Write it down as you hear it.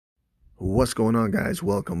What's going on, guys?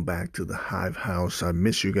 Welcome back to the Hive House. I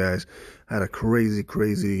miss you guys. Had a crazy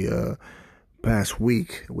past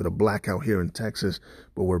week with a blackout here in Texas,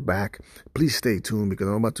 but we're back. Please stay tuned because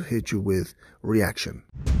I'm about to hit you with reaction.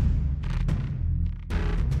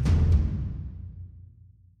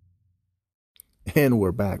 And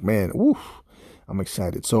we're back, man. Woof. I'm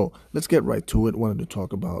excited. So let's get right to it. Wanted to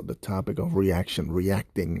talk about the topic of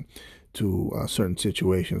reacting to certain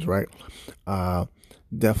situations, right?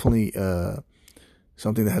 Definitely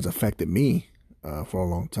something that has affected me for a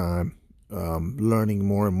long time. Learning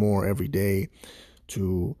more and more every day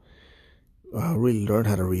to really learn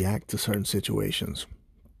how to react to certain situations.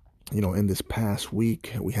 You know, in this past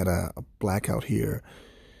week, we had a blackout here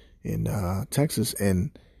in Texas,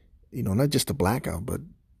 and not just a blackout, but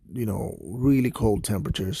really cold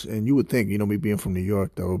temperatures. And you would think, me being from New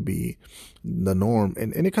York, that would be the norm.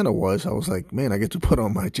 And it kind of was. I was like, man, I get to put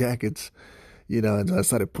on my jackets, and I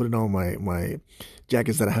started putting on my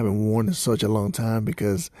jackets that I haven't worn in such a long time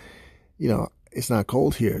because, it's not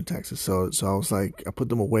cold here in Texas. So I was like, I put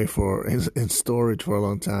them away in storage for a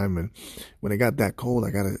long time. And when it got that cold,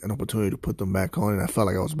 I got an opportunity to put them back on, and I felt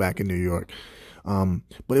like I was back in New York.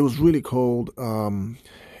 But it was really cold.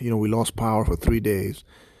 We lost power for 3 days.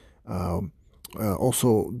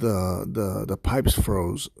 Also the pipes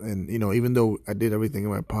froze, and even though I did everything in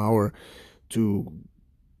my power to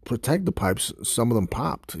protect the pipes, some of them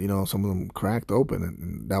popped, some of them cracked open,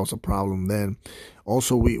 and that was a problem then.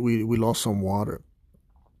 Also, we lost some water.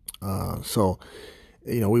 So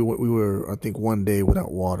we were, I think, 1 day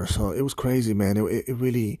without water. So it was crazy, man. It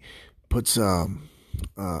really puts a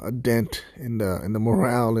dent in the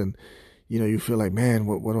morale, and you feel like, man,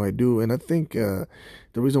 what do I do? And I think the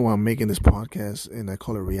reason why I'm making this podcast, and I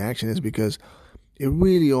call it reaction, is because it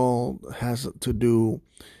really all has to do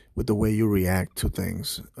with the way you react to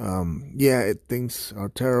things. Things are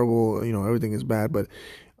terrible, everything is bad, but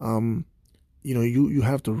you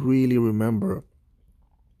have to really remember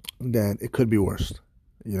that it could be worse.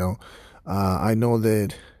 I know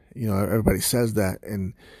that everybody says that,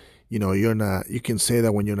 and you can say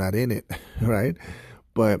that when you're not in it, right?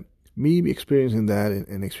 But me experiencing that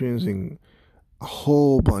and experiencing a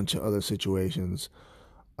whole bunch of other situations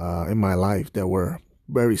in my life that were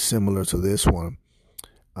very similar to this one.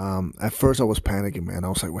 At first I was panicking, man. I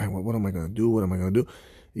was like, man, what am I going to do? What am I going to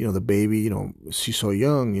do? The baby, she's so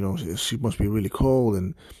young, she must be really cold,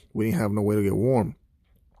 and we didn't have no way to get warm.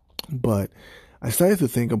 But I started to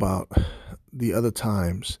think about the other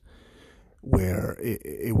times where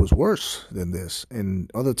it was worse than this, and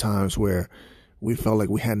other times where we felt like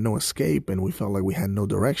we had no escape, and we felt like we had no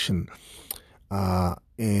direction.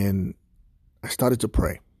 And I started to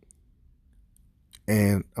pray.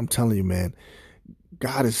 And I'm telling you, man,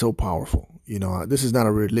 God is so powerful. This is not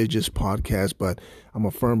a religious podcast, but I'm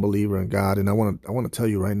a firm believer in God, and I want to tell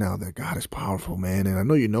you right now that God is powerful, man. And I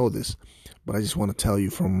know you know this, but I just want to tell you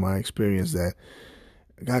from my experience that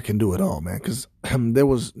God can do it all, man. Because there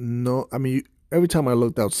was every time I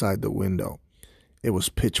looked outside the window, it was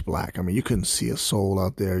pitch black. You couldn't see a soul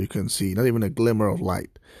out there. You couldn't see not even a glimmer of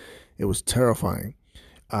light. It was terrifying.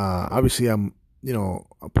 Obviously, I'm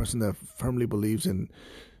a person that firmly believes in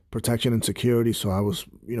protection and security, so I was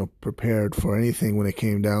prepared for anything when it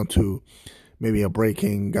came down to maybe a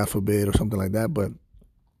break-in, God forbid, or something like that. But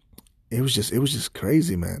it was just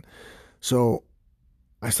crazy, man. So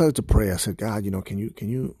I started to pray. I said, God, can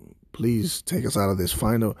you please take us out of this?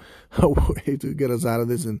 Find a way to get us out of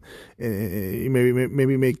this, and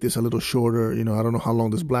maybe make this a little shorter. I don't know how long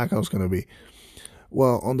this blackout's going to be.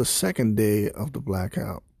 Well, on the second day of the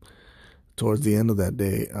blackout, towards the end of that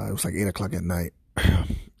day, it was like 8 o'clock at night.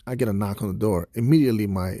 I get a knock on the door. Immediately,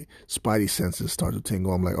 my spidey senses start to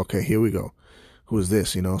tingle. I'm like, okay, here we go. Who is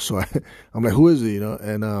this? So I'm like, who is it?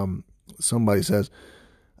 And somebody says,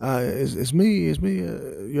 it's me,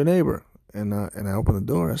 your neighbor. And I open the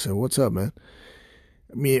door. I said, what's up, man?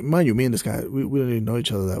 Mind you, me and this guy, we don't even know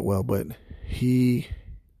each other that well, but he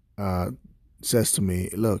says to me,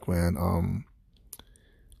 look, man,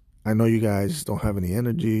 I know you guys don't have any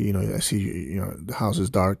energy. I see the house is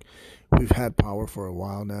dark. We've had power for a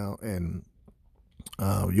while now, and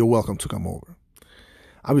you're welcome to come over.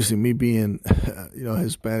 Obviously, me being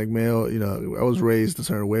Hispanic male, I was raised a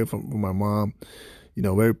certain way from my mom.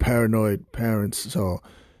 Very paranoid parents. So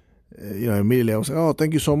immediately I was like, oh,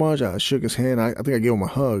 thank you so much. I shook his hand. I think I gave him a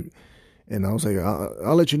hug, and I was like,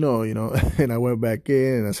 I'll let you know. And I went back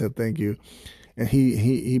in and I said thank you. And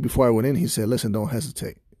he before I went in, he said, listen, don't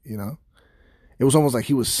hesitate. It was almost like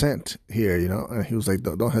he was sent here, and he was like,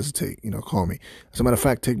 don't hesitate, call me. As a matter of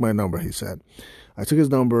fact, take my number, he said. I took his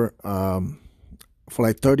number. For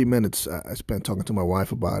like 30 minutes, I spent talking to my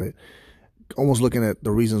wife about it. almost looking at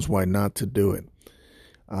the reasons why not to do it.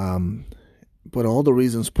 But all the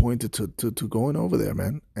reasons pointed to going over there,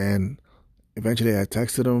 man. And eventually I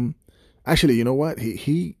texted him. Actually, you know what?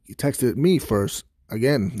 He texted me first.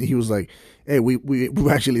 Again, he was like, hey, we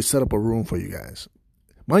actually set up a room for you guys.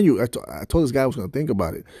 Mind you, I told this guy I was going to think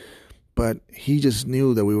about it, but he just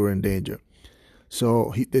knew that we were in danger.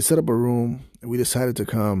 So they set up a room, and we decided to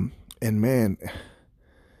come. And man,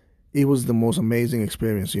 it was the most amazing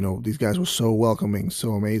experience. These guys were so welcoming,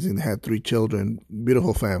 so amazing. They had 3 children,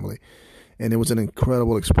 beautiful family. And it was an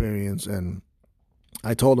incredible experience. And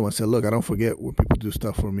I told them, I said, look, I don't forget when people do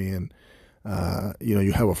stuff for me. And,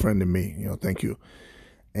 you have a friend in me, thank you.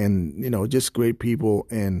 And, just great people.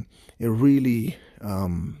 And it really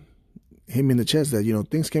hit me in the chest that,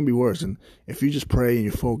 things can be worse. And if you just pray and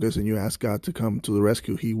you focus and you ask God to come to the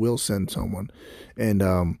rescue, he will send someone. And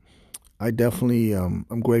I definitely,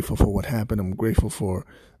 I'm grateful for what happened. I'm grateful for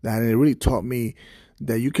that. And it really taught me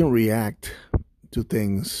that you can react to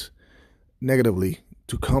things negatively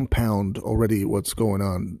to compound already what's going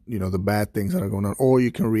on, the bad things that are going on, or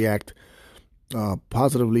you can react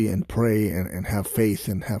positively and pray and have faith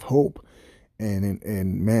and have hope.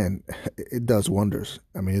 And man, it does wonders.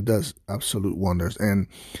 I mean, it does absolute wonders. And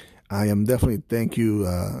I am definitely thank you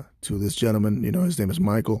to this gentleman. His name is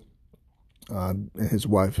Michael, and his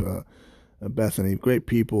wife, Bethany. Great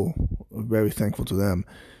people. Very thankful to them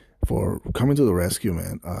for coming to the rescue,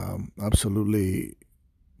 man. Absolutely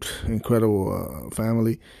incredible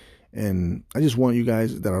family. And I just want you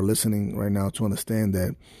guys that are listening right now to understand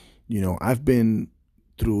that, I've been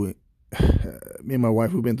through, me and my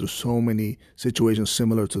wife, we've been through so many situations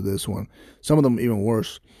similar to this one. Some of them even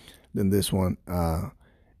worse than this one.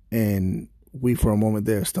 And we, for a moment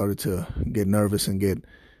there, started to get nervous and get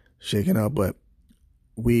shaken up. But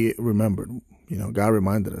we remembered, God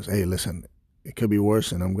reminded us, hey, listen, it could be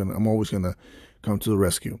worse, and I'm always gonna come to the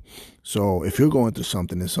rescue. So if you're going through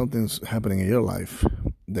something, if something's happening in your life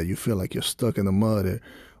that you feel like you're stuck in the mud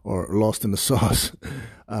or lost in the sauce,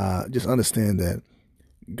 just understand that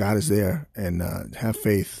God is there, and have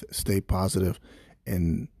faith, stay positive,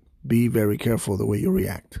 and be very careful the way you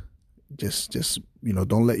react. Just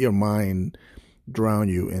don't let your mind drown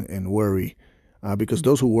you and worry, because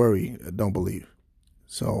those who worry don't believe.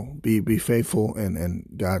 So be faithful, and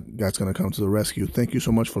God's going to come to the rescue. Thank you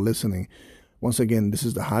so much for listening. Once again, this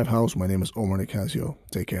is the Hive House. My name is Omar Nicasio.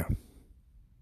 Take care.